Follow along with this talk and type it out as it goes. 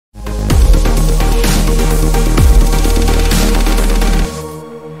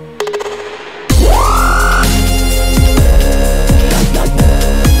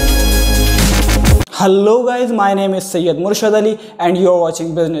Hello guys, my name is Syed मुर्शद Ali and you are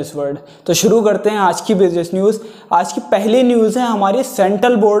watching business world. तो शुरू करते हैं आज की बिजनेस न्यूज़। आज की पहली न्यूज़ है, हमारी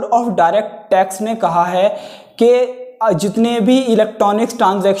central board of direct tax ने कहा है कि जितने भी इलेक्ट्रॉनिक्स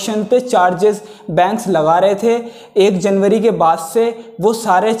ट्रांजैक्शन पे चार्जेस बैंक्स लगा रहे थे 1 जनवरी के बाद से वो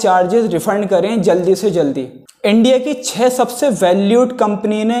सारे चार्जेस रिफंड करें जल्दी से जल्दी। इंडिया की 6 सबसे वैल्यूड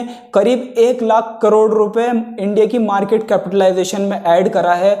कंपनी ने करीब 1 लाख करोड़ रुपए इंडिया की मार्केट कैपिटलाइजेशन में ऐड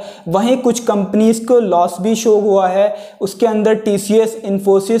करा है। वहीं कुछ कंपनीज को लॉस भी शो हुआ है, उसके अंदर टीसीएस,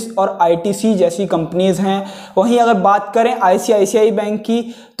 इन्फोसिस और आईटीसी जैसी कंपनीज हैं। वहीं अगर बात करें आईसीआईसीआई बैंक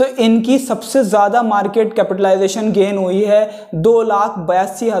की, तो इनकी सबसे ज़्यादा मार्केट कैपिटलाइजेशन गेन हुई है।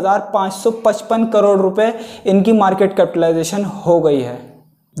 2,82,555 करोड़ रुपए इनकी मार्केट कैपिटलाइजेशन हो गई है।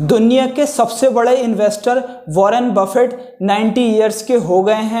 दुनिया के सबसे बड़े इन्वेस्टर वॉरेन बफेट 90 इयर्स के हो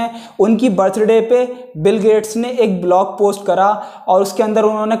गए हैं। उनकी बर्थडे पे बिल गेट्स ने एक ब्लॉग पोस्ट करा और उसके अंदर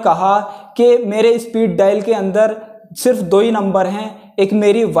उन्होंने कहा कि मेरे स्पीड डायल के अंदर सिर्फ 2 ही नंबर हैं, एक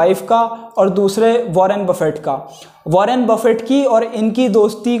मेरी वाइफ का और दूसरे वॉरेन बफेट का। वॉरेन बफेट की और इनकी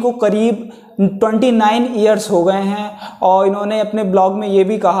दोस्ती को करीब 29 इयर्स हो गए हैं और इन्होंने अपने ब्लॉग में ये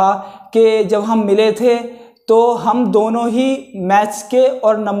भी कहा कि जब हम मिले थे तो हम दोनों ही मैथ्स के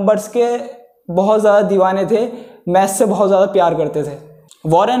और नंबर्स के बहुत ज़्यादा दीवाने थे, मैथ्स से बहुत ज़्यादा प्यार करते थे।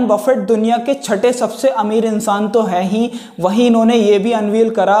 वॉरेन बफेट दुनिया के 6ठे सबसे अमीर इंसान तो हैं ही, वहीं इन्होंने ये भी अनवील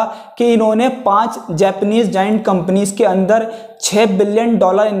करा कि इन्होंने 5 जापानीज जायंट कंपनीज के अंदर $6 बिलियन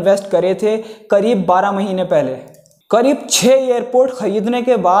इन्वेस्ट करे थे करीब 12 महीने पहले। करीब 6 एयरपोर्ट खरीदने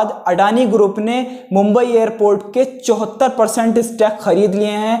के बाद अडानी ग्रुप ने मुंबई एयरपोर्ट के 74% स्टैक खरीद लिए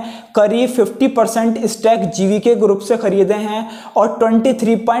हैं। करीब 50% स्टैक जीवीके ग्रुप से खरीदे हैं और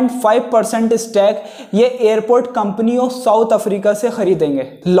 23.5% स्टैक ये airport company of south Africa से खरीदेंगे।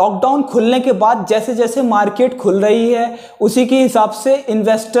 लॉकडाउन खुलने के बाद जैसे जैसे मार्केट खुल रही है उसी के हिसाब से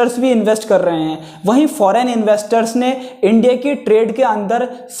इन्वेस्टर्स भी इन्वेस्ट कर रहे हैं। वहीं फॉरेन इन्वेस्टर्स ने इंडिया की ट्रेड के अंदर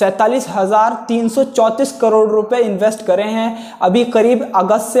 47,334 करोड़ रुपए इन्वेस्ट करे हैं अभी करीब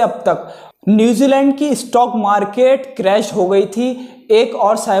अगस्त से अब तक। न्यूजीलैंड की स्टॉक मार्केट क्रैश हो गई थी एक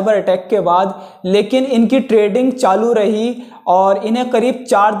और साइबर अटैक के बाद, लेकिन इनकी ट्रेडिंग चालू रही और इन्हें करीब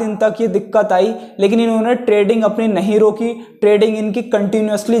 4 दिन तक ये दिक्कत आई, लेकिन इन्होंने ट्रेडिंग अपनी नहीं रोकी। ट्रेडिंग इनकी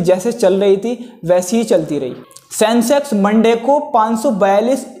कंटिन्यूसली जैसे चल रही थी वैसी ही चलती रही। सेंसेक्स मंडे को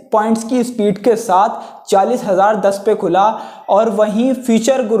 542 पॉइंट्स की स्पीड के साथ 40,010 पे खुला और वहीं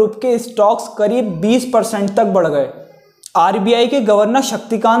फ्यूचर ग्रुप के स्टॉक्स करीब 20% तक बढ़ गए। आरबीआई के गवर्नर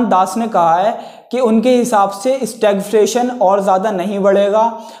शक्तिकांत दास ने कहा है कि उनके हिसाब से स्टैग्फ्लेशन और ज़्यादा नहीं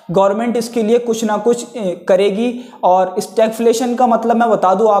बढ़ेगा, गवर्नमेंट इसके लिए कुछ ना कुछ करेगी। और स्टैग्फ्लेशन का मतलब मैं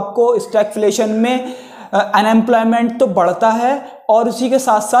बता दूं आपको, स्टैग्फ्लेशन में अनएम्प्लॉयमेंट तो बढ़ता है और उसी के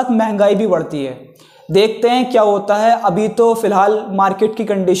साथ साथ महंगाई भी बढ़ती है। देखते हैं क्या होता है। अभी तो फिलहाल मार्केट की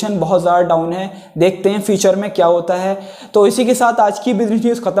कंडीशन बहुत ज़्यादा डाउन है, देखते हैं फ्यूचर में क्या होता है। तो इसी के साथ आज की बिजनेस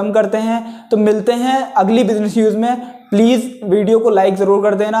न्यूज़ ख़त्म करते हैं। तो मिलते हैं अगली बिजनेस न्यूज़ में। प्लीज़ वीडियो को लाइक ज़रूर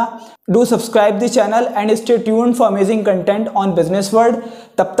कर देना। Do subscribe the channel and stay tuned for amazing content on business world.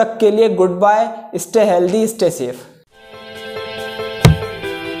 तब तक के लिए good bye, stay healthy, stay safe.